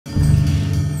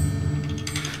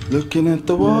Looking at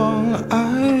the wall,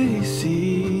 I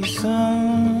see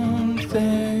something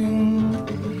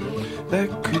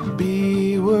that could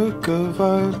be work of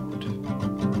art.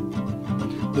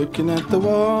 Looking at the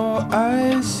wall,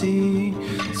 I see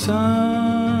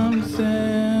something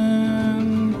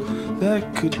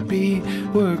that could be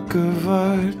work of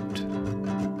art.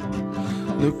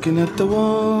 Looking at the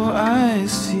wall, I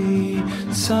see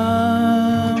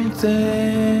something.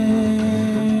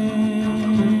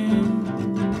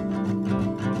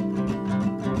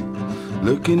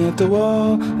 Looking at the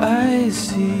wall, I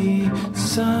see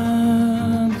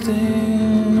something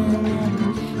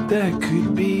that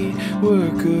could be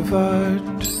work of art.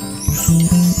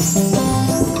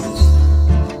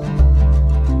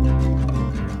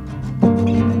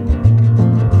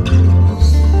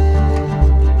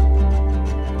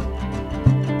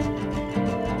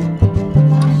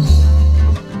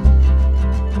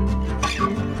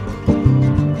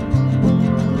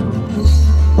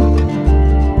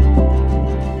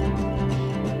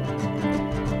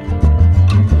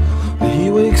 He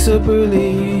wakes up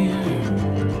early.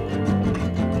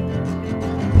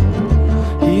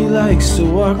 He likes to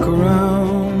walk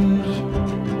around.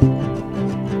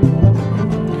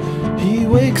 He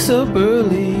wakes up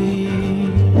early.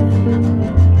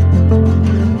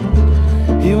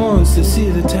 He wants to see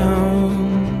the town.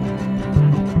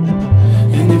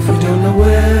 And if we don't know